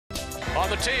on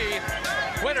the tee,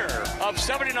 winner of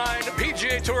 79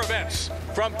 PGA Tour events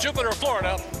from Jupiter,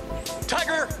 Florida,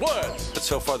 Tiger Woods. But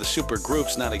so far, the super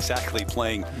group's not exactly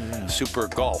playing super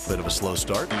golf. Bit of a slow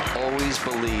start. He always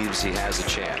believes he has a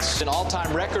chance. An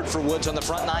all-time record for Woods on the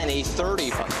front nine, a 30.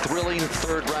 A thrilling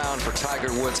third round for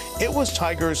Tiger Woods. It was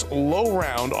Tiger's low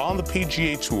round on the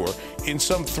PGA Tour in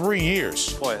some 3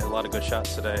 years. Boy, a lot of good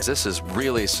shots today. This is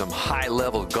really some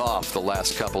high-level golf the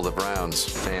last couple of rounds.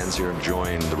 Fans here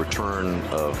enjoying the return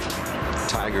of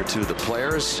Tiger to the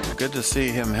players. Good to see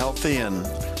him healthy and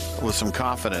with some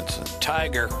confidence.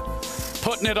 Tiger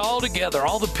putting it all together,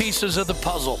 all the pieces of the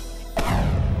puzzle.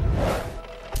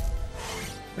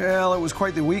 Well, it was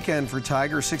quite the weekend for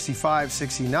Tiger, 65,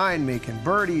 69, making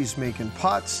birdies, making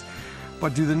putts.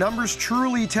 But do the numbers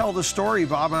truly tell the story?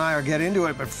 Bob and I will get into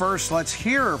it. But first, let's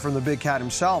hear from the big cat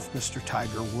himself, Mr.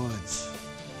 Tiger Woods.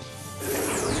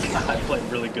 I played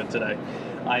really good today.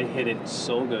 I hit it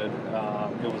so good.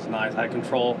 It was nice. I had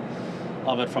control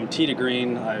of it from tee to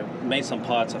green. I made some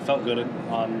putts. I felt good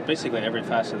on basically every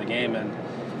facet of the game. And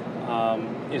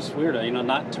it's weird,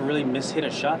 not to really miss-hit a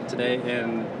shot today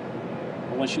and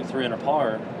only shoot 3 under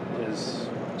par is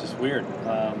just weird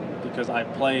because I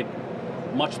played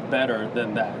much better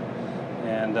than that.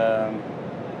 And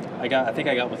I think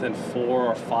I got within 4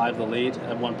 or 5 the lead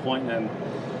at one point, and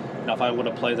if I would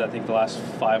have played, I think the last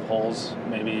 5 holes,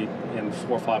 maybe in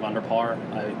 4 or 5 under par,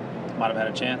 I might have had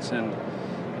a chance, and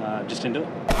just didn't do it.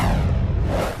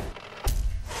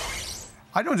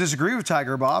 I don't disagree with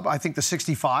Tiger, Bob. I think the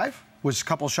 65 was a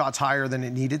couple shots higher than it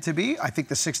needed to be. I think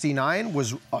the 69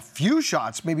 was a few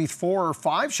shots, maybe 4 or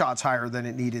 5 shots higher than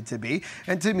it needed to be.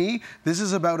 And to me, this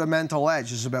is about a mental edge.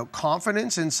 This is about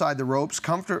confidence inside the ropes,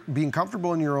 being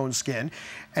comfortable in your own skin.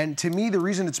 And to me, the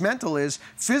reason it's mental is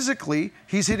physically,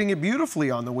 he's hitting it beautifully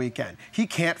on the weekend. He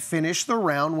can't finish the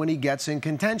round when he gets in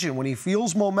contention, when he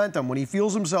feels momentum, when he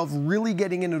feels himself really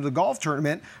getting into the golf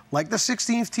tournament, like the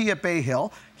 16th tee at Bay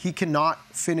Hill, he cannot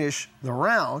finish the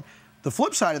round. The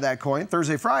flip side of that coin,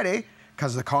 Thursday, Friday,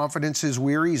 because the confidence is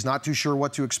weary, he's not too sure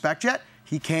what to expect yet,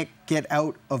 he can't get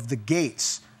out of the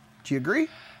gates. Do you agree?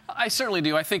 I certainly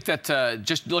do. I think that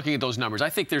just looking at those numbers, I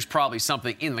think there's probably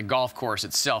something in the golf course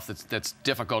itself that's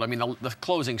difficult. I mean, the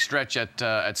closing stretch at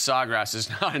Sawgrass is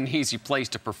not an easy place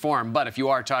to perform. But if you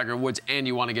are Tiger Woods and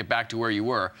you want to get back to where you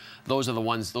were, those are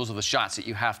the shots that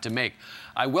you have to make.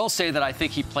 I will say that I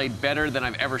think he played better than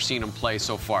I've ever seen him play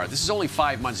so far. This is only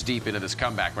 5 months deep into this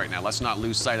comeback right now. Let's not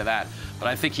lose sight of that. But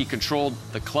I think he controlled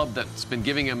the club that's been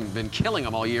killing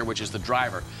him all year, which is the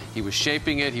driver. He was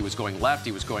shaping it. He was going left.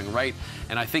 He was going right.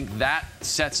 And I think that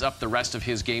sets up the rest of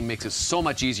his game, makes it so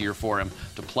much easier for him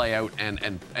to play out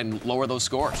and lower those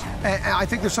scores. And I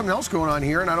think there's something else going on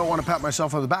here, and I don't want to pat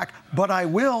myself on the back, but I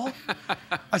will.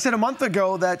 I said a month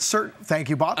ago that thank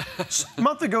you, Bob. A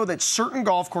month ago that certain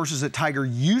golf courses that Tiger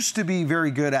used to be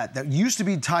very good at, that used to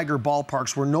be Tiger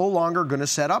ballparks, were no longer going to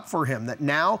set up for him. That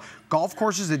now golf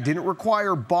courses that didn't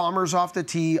require bombers off the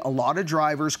tee, a lot of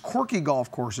drivers, quirky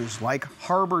golf courses like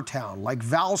Harbour Town, like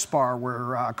Valspar,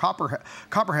 where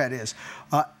Copperhead is,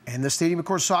 and the stadium, of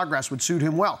course, Sawgrass would suit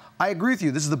him well. I agree with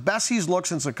you. This is the best he's looked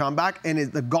since the comeback,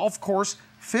 and the golf course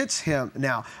fits him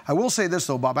now. I will say this,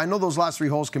 though, Bob. I know those last 3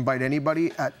 holes can bite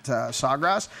anybody at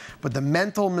Sawgrass, but the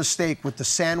mental mistake with the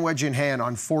sand wedge in hand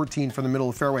on 14 from the middle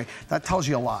of the fairway, that tells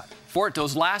you a lot. Fort,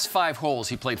 those last 5 holes,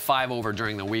 he played 5 over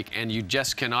during the week, and you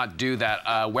just cannot do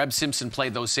that. Webb Simpson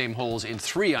played those same holes in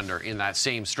 3 under in that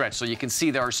same stretch. So you can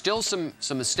see there are still some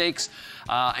mistakes,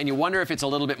 and you wonder if it's a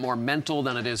little bit more mental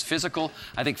than it is physical.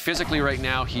 I think physically right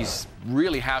now, he's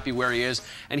really happy where he is,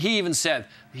 and he even said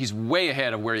he's way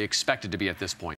ahead of where he expected to be at this point.